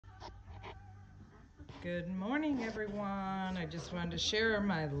Good morning, everyone. I just wanted to share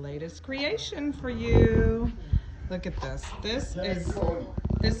my latest creation for you. Look at this.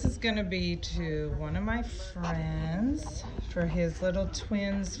 This is going to be to one of my friends for his little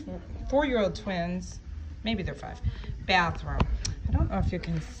twins, 4-year-old twins, maybe they're 5, bathroom. I don't know if you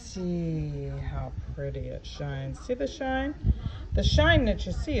can see how pretty it shines. See the shine? The shine that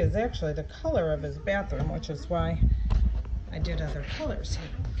you see is actually the color of his bathroom, which is why I did other colors here.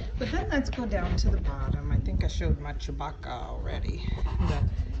 But then let's go down to the bottom. I think I showed my Chewbacca already. But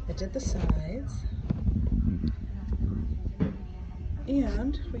I did the sides.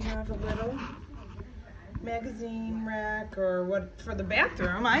 And we have a little magazine rack, or what, for the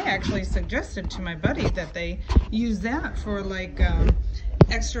bathroom. I actually suggested to my buddy that they use that for like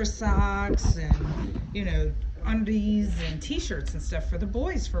extra socks and, you know, undies and t-shirts and stuff for the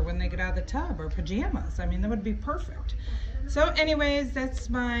boys for when they get out of the tub, or pajamas. I mean, that would be perfect. So anyways, that's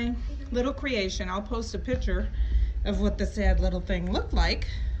my little creation. I'll post a picture of what the sad little thing looked like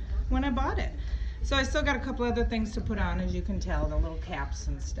when I bought it. So I still got a couple other things to put on, as you can tell, the little caps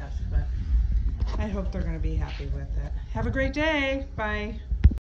and stuff, but I hope they're going to be happy with it. Have a great day. Bye.